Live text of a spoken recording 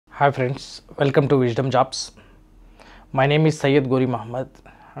Hi friends, welcome to Wisdom Jobs. My name is Syed Gori Muhammad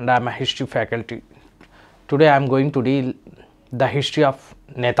and I am a history faculty. Today I am going to deal the history of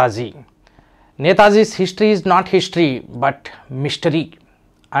Netaji. Netaji's history is not history but mystery,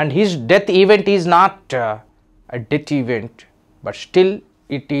 and his death event is not a death event, but still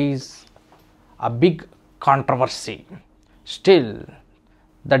it is a big controversy. Still,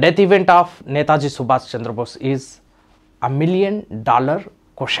 the death event of Netaji Subhash Chandra Bose is $1,000,000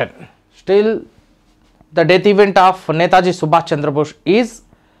 question. Still, the death event of Netaji Subhash Chandra Bose is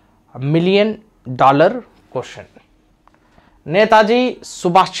 $1,000,000 question. Netaji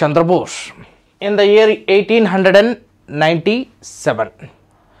Subhash Chandra Bose in the year 1897.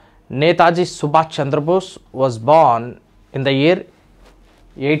 Netaji Subhash Chandra Bose was born in the year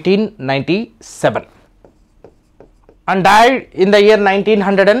 1897 and died in the year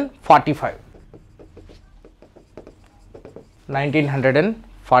 1945.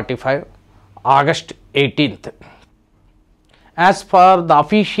 1945 August 18th. As per the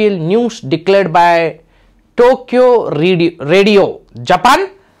official news declared by Tokyo Radio,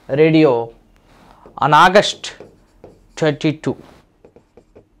 Japan Radio on August 22.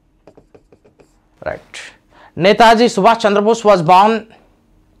 Right. Netaji Subhash Chandra Bose was born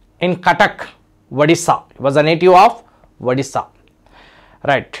in Cuttack, Odisha. He was a native of Odisha.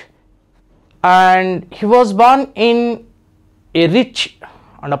 Right. And he was born in a rich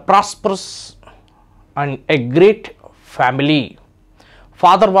and a prosperous and a great family.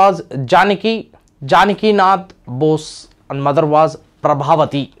 Father was Janaki Nath Bose and mother was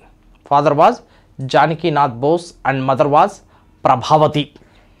Prabhavati. Father was Janaki Nath Bose and mother was Prabhavati.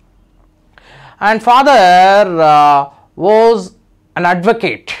 And father was an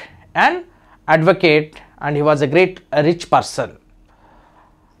advocate, and he was a great rich person.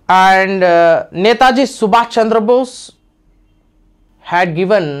 And Netaji Subhash Chandra Bose had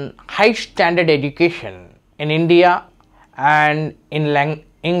given high standard education in India and in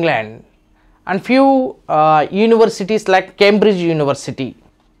England, and few universities like Cambridge University.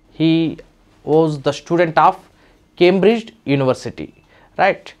 He was the student of Cambridge University,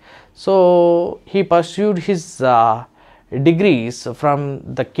 right? So he pursued his degrees from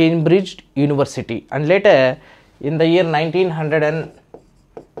the Cambridge University, and later in the year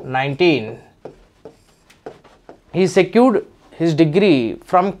 1919 he secured his degree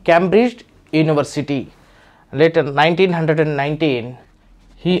from Cambridge University. Later 1919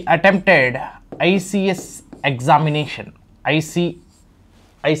 he attempted ICS examination.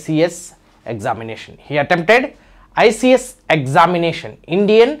 ICS examination. He attempted ICS examination,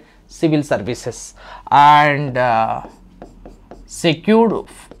 Indian Civil Services, and secured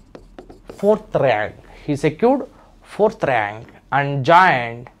 4th rank. He secured 4th rank and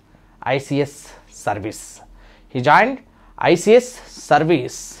joined ICS service. He joined ICS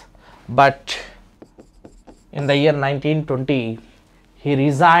service, but in the year 1920 he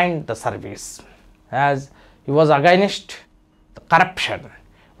resigned the service as he was against the corruption,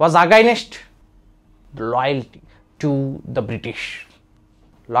 was against the loyalty to the British,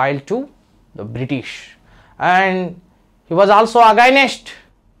 and he was also against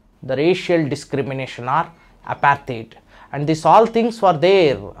the racial discrimination or apartheid, and these all things were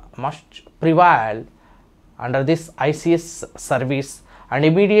there must prevail under this ICS service, and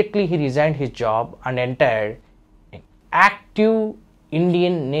immediately he resigned his job and entered active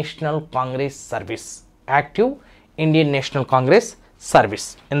Indian National Congress service. Active Indian National Congress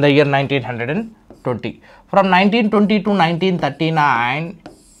service in the year 1920. From 1920 to 1939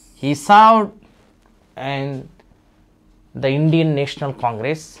 he served in the Indian National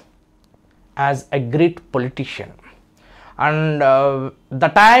Congress as a great politician, and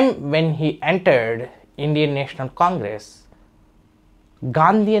the time when he entered Indian National Congress,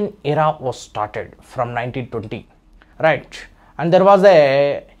 Gandhian era was started from 1920, right? And there was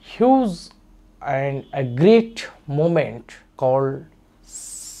a huge and a great movement called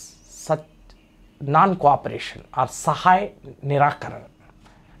non-cooperation or Sahai Nirakaran.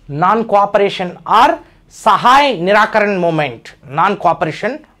 Non-cooperation or Sahai Nirakaran movement,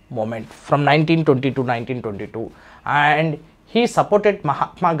 non-cooperation movement from 1920 to 1922, and he supported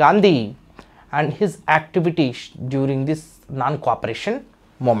Mahatma Gandhi and his activities during this non-cooperation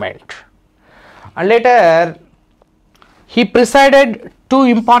movement. And later he presided two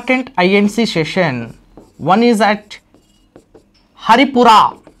important INC sessions. One is at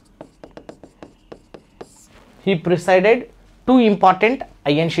Haripura. He presided two important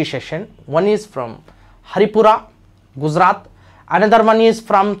INC sessions. One is from Haripura, Gujarat. Another one is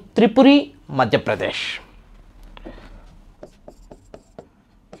from Tripuri, Madhya Pradesh.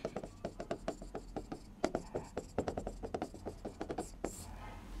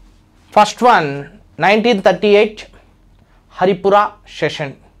 First one, 1938, Haripura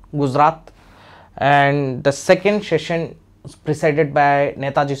session, Gujarat, and the second session presided by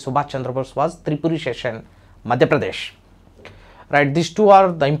Netaji Subhash Chandra Bose was Tripuri session, Madhya Pradesh. Right, these two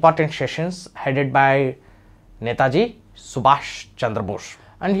are the important sessions headed by Netaji Subhash Chandra Bose.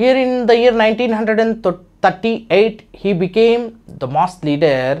 And here in the year 1938, he became the mass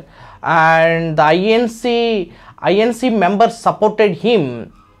leader, and the INC members supported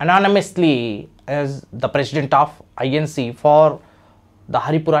him anonymously as the president of INC for the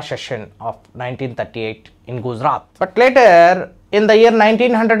Haripura session of 1938 in Gujarat. But later in the year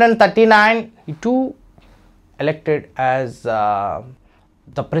 1939, he too elected as the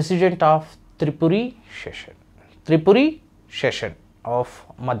president of Tripuri session of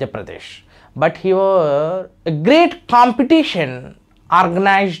Madhya Pradesh. But here a great competition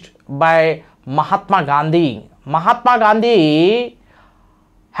organized by Mahatma Gandhi. Mahatma Gandhi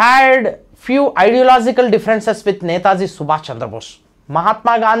had few ideological differences with Netaji Subhash Chandra Bose.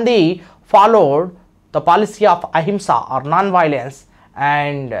 Mahatma Gandhi followed the policy of ahimsa or non-violence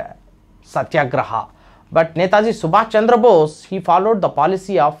and satyagraha, but Netaji Subhash Chandra Bose, he followed the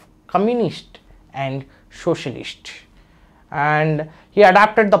policy of communist and socialist, and he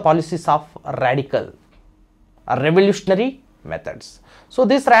adopted the policies of radical or revolutionary methods. So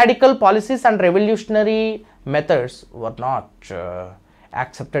these radical policies and revolutionary methods were not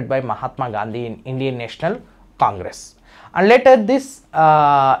accepted by Mahatma Gandhi in Indian National Congress, and later this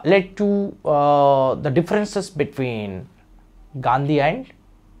led to the differences between Gandhi and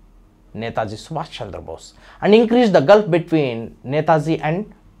Netaji Subhash Chandra Bose, and increased the gulf between Netaji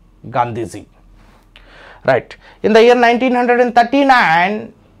and Gandhiji. Right, in the year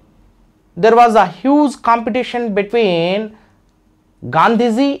 1939, there was a huge competition between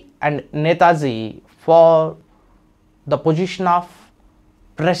Gandhiji and Netaji for the position of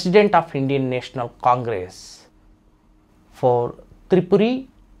President of Indian National Congress for Tripuri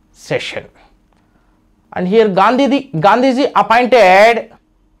session. And here Gandhiji appointed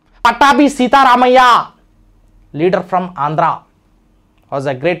Pattabi Sitaramaya, leader from Andhra, was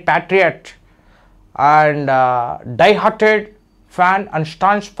a great patriot and die-hearted fan and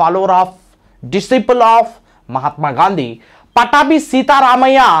staunch follower of disciple of Mahatma Gandhi. Pattabi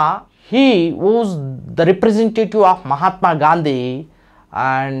Sitaramaya, he was the representative of Mahatma Gandhi,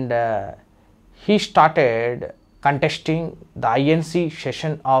 and he started contesting the INC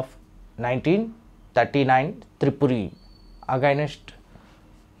session of 1939 Tripuri against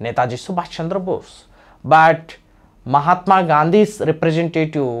Netaji Subhash Chandra Bose. But Mahatma Gandhi's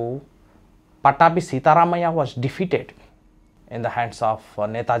representative Pattabi Sitaramaya was defeated in the hands of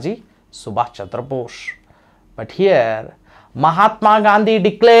Netaji Subhash Chandra Bose. But here Mahatma Gandhi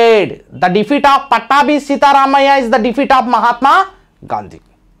declared the defeat of Pattabi Sitaramaya is the defeat of Mahatma Gandhi.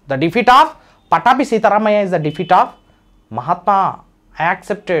 The defeat of Pattabi Sitaramaya is the defeat of Mahatma. I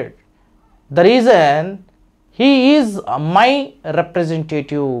accepted. The reason, he is my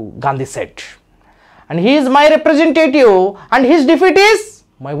representative, Gandhi said, and he is my representative, and his defeat is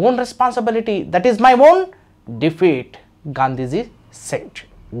my own responsibility. That is my own defeat, Gandhiji said.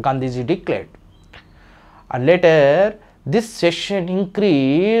 Gandhiji declared. And later this session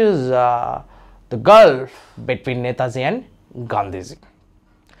increased the gulf between Netaji and Gandhiji.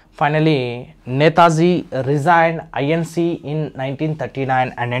 Finally, Netaji resigned INC in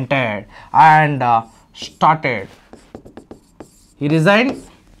 1939 and entered and started. He resigned,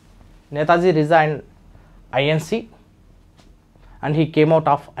 Netaji resigned INC, and he came out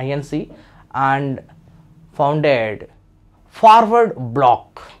of INC and founded Forward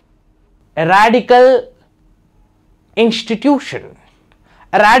Bloc, a radical institution,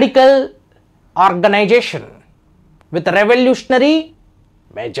 a radical organization with revolutionary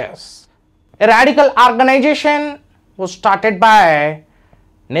measures. A radical organization was started by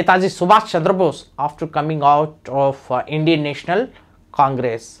Netaji Subhash Chandra Bose after coming out of Indian National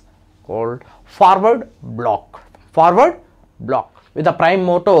Congress, called Forward Bloc. Forward Bloc, with the prime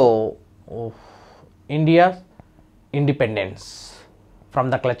motto of India's independence from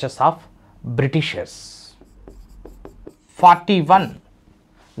the clutches of Britishers. 41.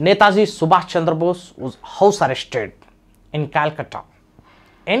 Netaji Subhash Chandra Bose was house arrested in Calcutta.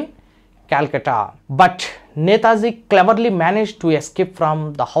 But Netaji cleverly managed to escape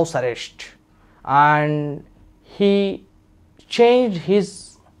from the house arrest, and he changed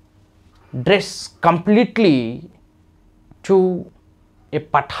his dress completely to a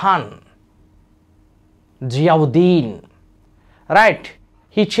Pathan, Ziauddin. Right,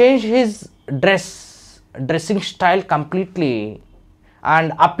 he changed his dressing style completely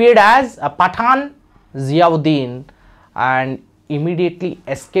and appeared as a Pathan, Ziauddin, and immediately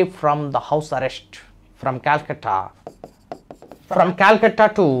escaped from the house arrest from Calcutta. From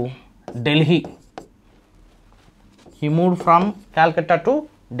Calcutta to Delhi. He moved from Calcutta to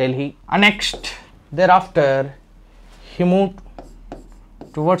Delhi. And next, thereafter, he moved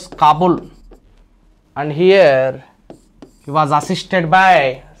towards Kabul. And here, he was supported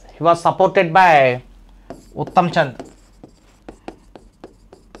by Uttam Chand.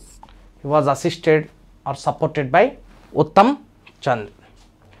 He was assisted or supported by Uttam Chand.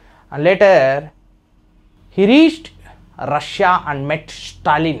 And later, he reached Russia and met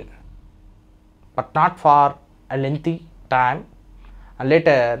Stalin, but not for a lengthy time. And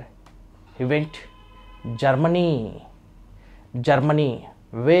later, he went Germany,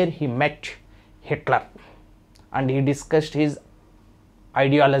 where he met Hitler, and he discussed his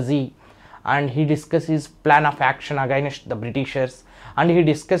ideology, and he discussed his plan of action against the Britishers, and he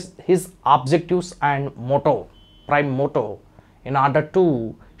discussed his objectives and prime motto, in order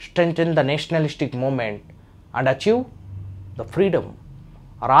to strengthen the nationalistic movement and achieve the freedom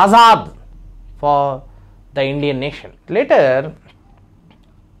or Azad for the Indian nation. Later,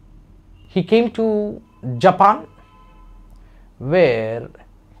 he came to Japan, where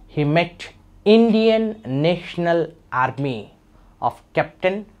he met Indian National Army of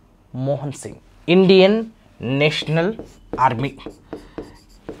Captain Mohan Singh. Indian National Army.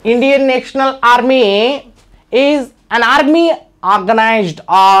 Indian National Army is an army organized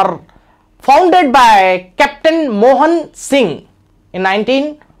or founded by Captain Mohan Singh in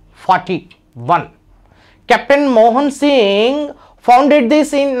 1941. Captain Mohan Singh founded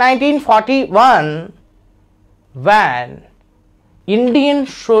this in 1941 when Indian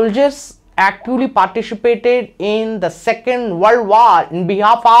soldiers actively participated in the Second World War in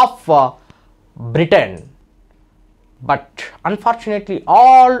behalf of Britain. But unfortunately,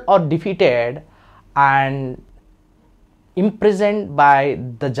 all are defeated and imprisoned by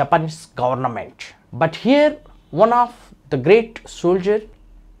the Japanese government. But here, one of the great soldier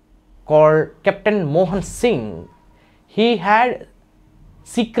called Captain Mohan Singh, he had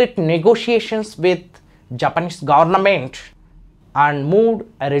secret negotiations with Japanese government and moved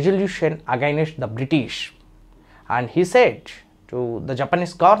a resolution against the British. And he said to the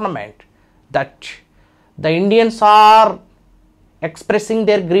Japanese government that the Indians are expressing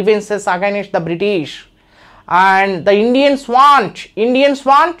their grievances against the British, and the Indians want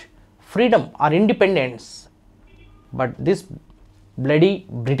freedom or independence, but these bloody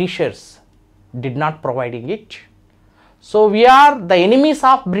Britishers did not providing it. So we are the enemies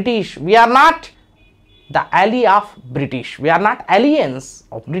of British. We are not the ally of British. We are not aliens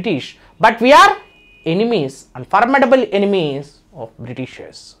of British, but we are enemies and formidable enemies of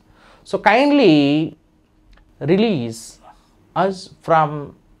Britishers. So kindly release us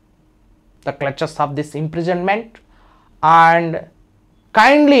from the clutches of this imprisonment, and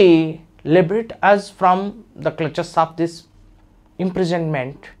kindly liberate us from the clutches of this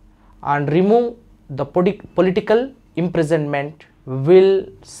imprisonment, and remove the political imprisonment. Will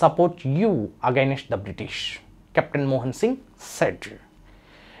support you against the British, Captain Mohan Singh said.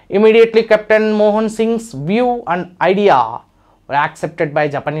 Immediately, Captain Mohan Singh's view and idea were accepted by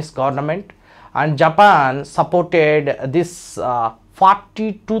Japanese government, and Japan supported this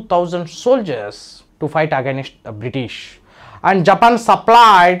 42,000 soldiers to fight against the British, and Japan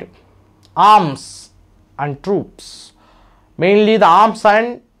supplied arms and troops, mainly the arms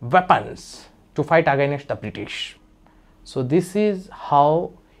and weapons, to fight against the British. So this is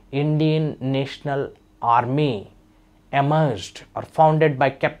how Indian National Army emerged or founded by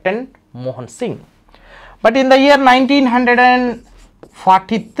Captain Mohan Singh. But in the year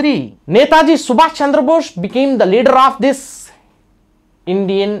 1943, Netaji Subhash Chandra Bose became the leader of this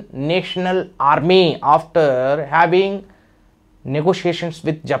Indian National Army. After having negotiations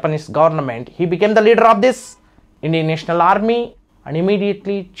with Japanese government, he became the leader of this Indian National Army and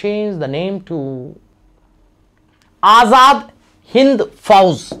immediately changed the name to Azad Hind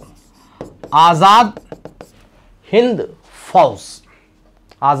Fauj. Azad Hind Fauj.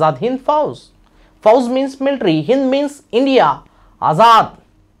 Azad Hind Fauj. Fauj means military, Hind means India, Azad,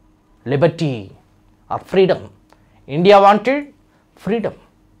 liberty or freedom. India wanted freedom.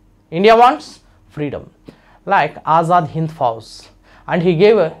 India wants freedom. Like Azad Hind Fauj. And he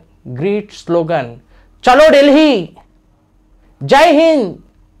gave a great slogan, Chalo Delhi, Jai Hind,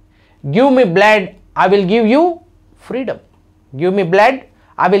 give me blood, I will give you freedom. Give me blood,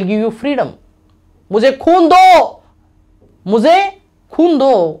 I will give you freedom. मुझे खून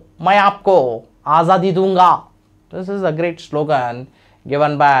दो, मैं आपको आजादी दूंगा. This is a great slogan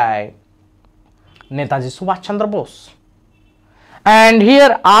given by Netaji Subhash Chandra Bose. And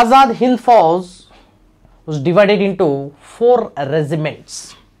here Azad Hind Fauj was divided into 4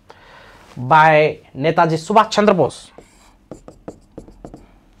 regiments by Netaji Subhash Chandra Bose.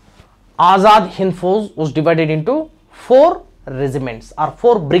 Azad Hind Fauj was divided into 4 regiments or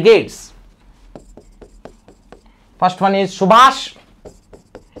 4 brigades. First one is Subhash.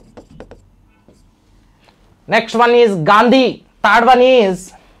 Next one is Gandhi. Third one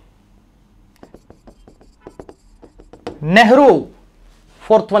is Nehru.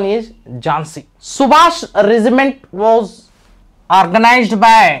 Fourth one is Jhansi. Subhash regiment was organized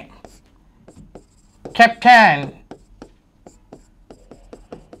by Captain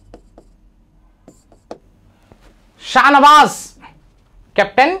Shahnawaz.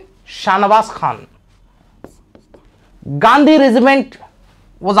 Captain Shahnawaz Khan. Gandhi regiment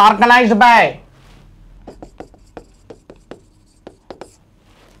was organized by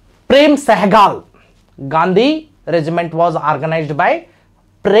Prem Sehgal. Gandhi regiment was organized by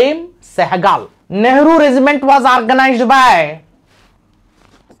Prem Sehgal. Nehru regiment was organized by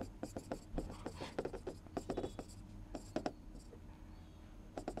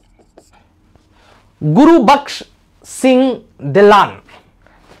Guru Baksh Singh Dhillon.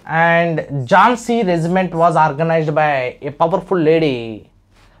 And Jhansi regiment was organized by a powerful lady,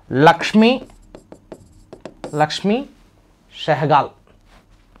 Lakshmi Sehgal.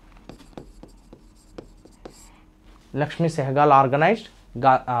 Lakshmi Sehgal organized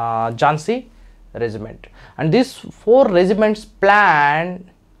Jhansi regiment, and these 4 regiments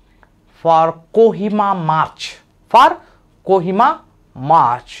planned for Kohima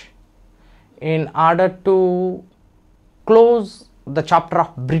March, in order to close the chapter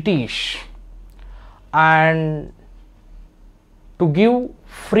of British and to give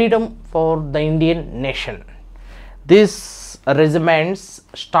freedom for the Indian nation. These regiments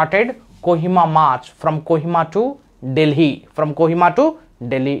started Kohima March from Kohima to Delhi,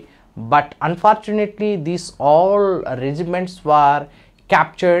 but unfortunately these all regiments were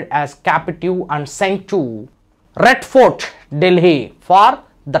captured as captive and sent to Red Fort, Delhi for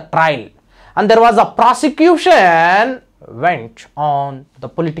the trial, and there was a prosecution went on the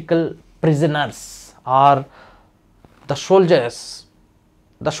political prisoners or the soldiers.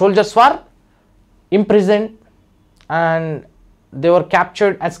 The soldiers were imprisoned and they were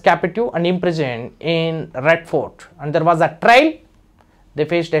captured as captive and imprisoned in Red Fort, and there was a trial. They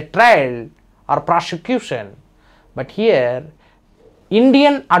faced a trial or prosecution, but here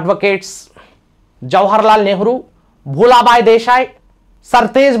Indian advocates Jawaharlal Nehru, Bhulabhai Desai, Sir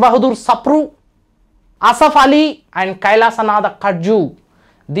Tej Bahadur Sapru, Asaf Ali and Kailasananda Kajju,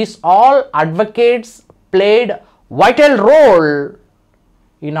 these all advocates played vital role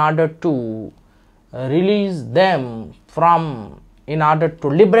in order to release them in order to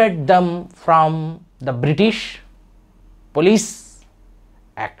liberate them from the British police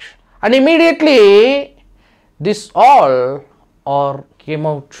action. And immediately this all came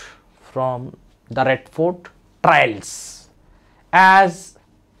out from the Red Fort trials, as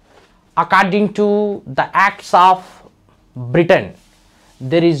according to the acts of Britain,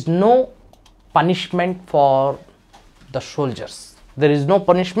 there is no punishment for the soldiers. There is no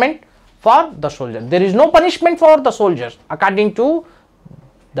punishment for the soldiers. There is no punishment for the soldiers according to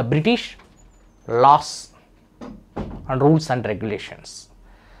the British laws and rules and regulations.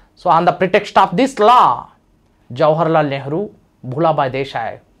 So on the pretext of this law, Jawaharlal Nehru, Bhulabhai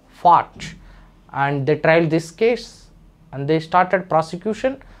Desai fought and they tried this case and they started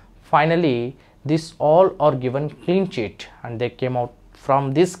prosecution. Finally, this all are given clean sheet and they came out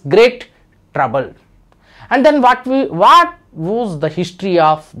from this great trouble. And then what was the history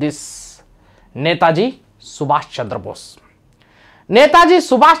of this Netaji Subhash Chandra Bose? Netaji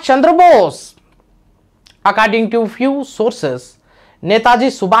Subhash Chandra Bose, according to few sources, Netaji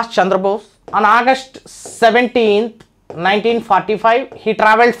Subhash Chandra Bose on August 17th, 1945, he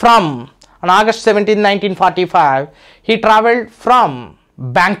travelled from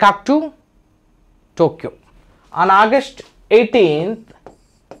Bangkok to Tokyo. On August 18th,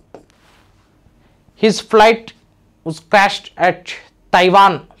 his flight was crashed at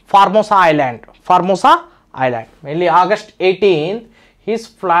Taiwan, Formosa Island. Mainly August 18th, his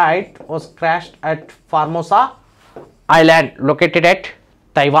flight was crashed at Formosa Island, located at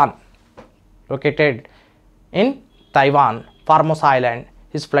Taiwan. Located in Taiwan, Formosa Island,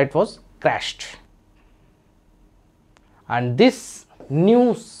 his flight was crashed. And this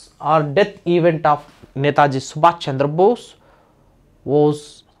news or death event of Netaji Subhash Chandra Bose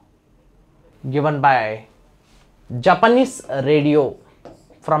was given by Japanese radio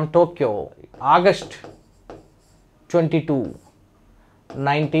from Tokyo, August 22,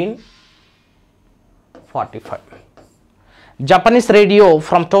 1945. Japanese radio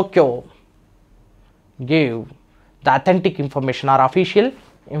from Tokyo give the authentic information or official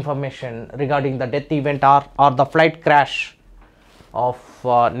information regarding the death event or the flight crash of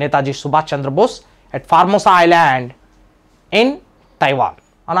Netaji Subhash Chandra Bose at Formosa Island in Taiwan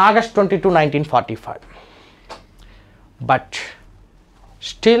on August 22, 1945. But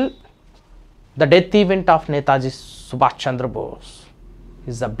still, the death event of Netaji Subhash Chandra Bose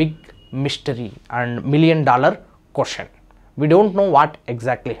is a big mystery and $1,000,000 question. We don't know what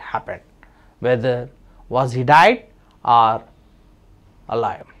exactly happened, whether was he died or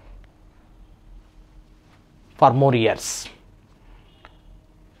alive for more years.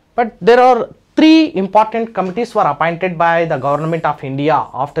 But there are three important committees were appointed by the government of India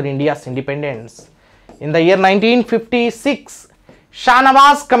after India's independence. In the year 1956,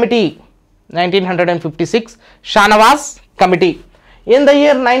 Shahnawaz Committee, 1956 Shahnawaz Committee. In the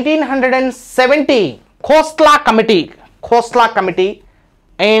year 1970, Khosla Committee.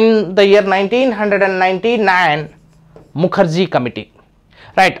 In the year 1999, Mukherjee Committee.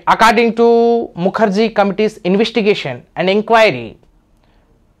 Right, according to Mukherjee Committee's investigation and inquiry,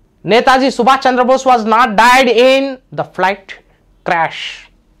 Netaji Subhash Chandra Bose was not died in the flight crash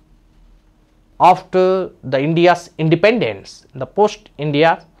after the India's independence. The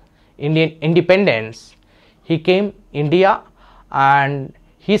Indian independence, he came India and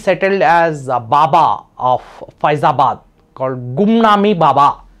he settled as a Baba of Faizabad called Gumnami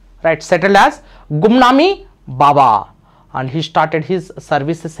Baba, right, settled as Gumnami Baba, and he started his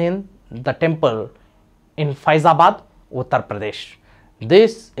services in the temple in Faizabad, Uttar Pradesh.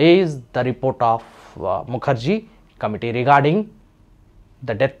 This is the report of Mukherjee Committee regarding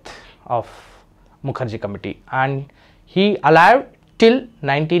the death of Mukherjee Committee, and he alive till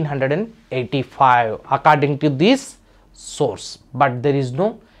 1985 according to this source, but there is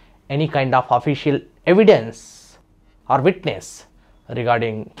no any kind of official evidence or witness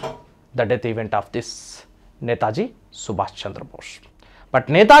regarding the death event of this Netaji Subhash Chandra Bose. But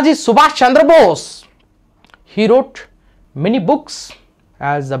Netaji Subhash Chandra Bose, he wrote many books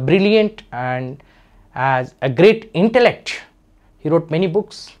as a brilliant and as a great intellect. He wrote many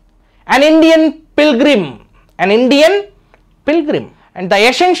books. An Indian pilgrim, and the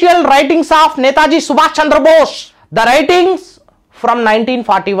essential writings of Netaji Subhash Chandra Bose, the writings from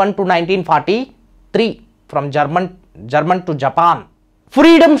 1941 to 1943, from German to Japan,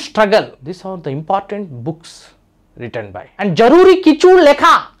 freedom struggle, these are the important books written by. And Jaruri Kichu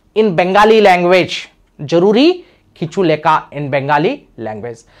Lekha in Bengali language, Jaruri Kichu Lekha in Bengali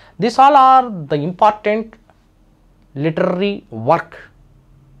language. These all are the important literary work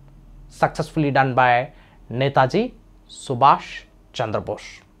successfully done by Netaji Subhash Chandra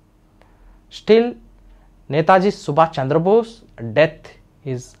Bose. Still, Netaji Subhash Chandra Bose death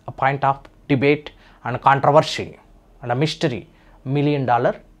is a point of debate and controversy and a mystery,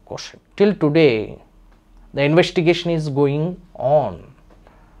 $1,000,000 question. Till today, the investigation is going on,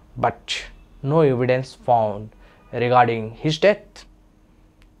 but no evidence found regarding his death.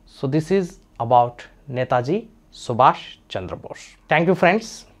 So this is about Netaji Subhash Chandra Bose. Thank you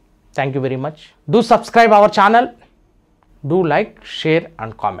friends. Thank you very much. Do subscribe our channel. Do like, share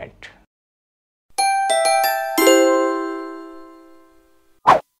and comment.